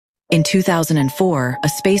In 2004, a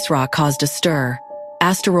space rock caused a stir.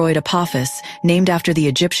 Asteroid Apophis, named after the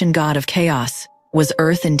Egyptian god of chaos. Was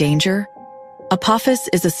Earth in danger? Apophis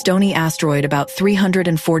is a stony asteroid about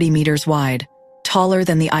 340 meters wide, taller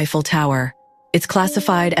than the Eiffel Tower. It's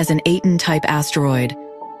classified as an Aten-type asteroid,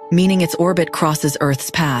 meaning its orbit crosses Earth's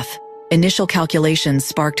path. Initial calculations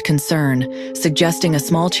sparked concern, suggesting a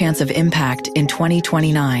small chance of impact in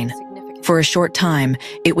 2029. For a short time,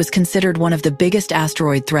 it was considered one of the biggest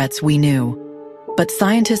asteroid threats we knew. But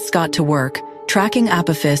scientists got to work, tracking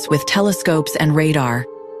Apophis with telescopes and radar.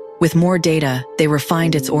 With more data, they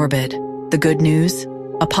refined its orbit. The good news?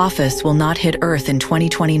 Apophis will not hit Earth in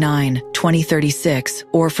 2029, 2036,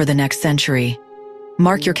 or for the next century.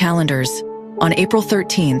 Mark your calendars. On April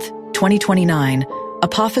 13th, 2029,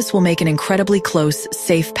 Apophis will make an incredibly close,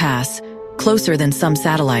 safe pass, closer than some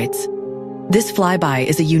satellites. This flyby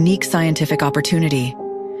is a unique scientific opportunity.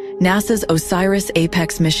 NASA's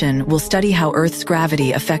OSIRIS-APEX mission will study how Earth's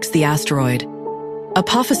gravity affects the asteroid.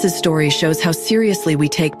 Apophis's story shows how seriously we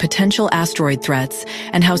take potential asteroid threats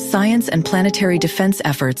and how science and planetary defense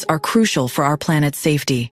efforts are crucial for our planet's safety.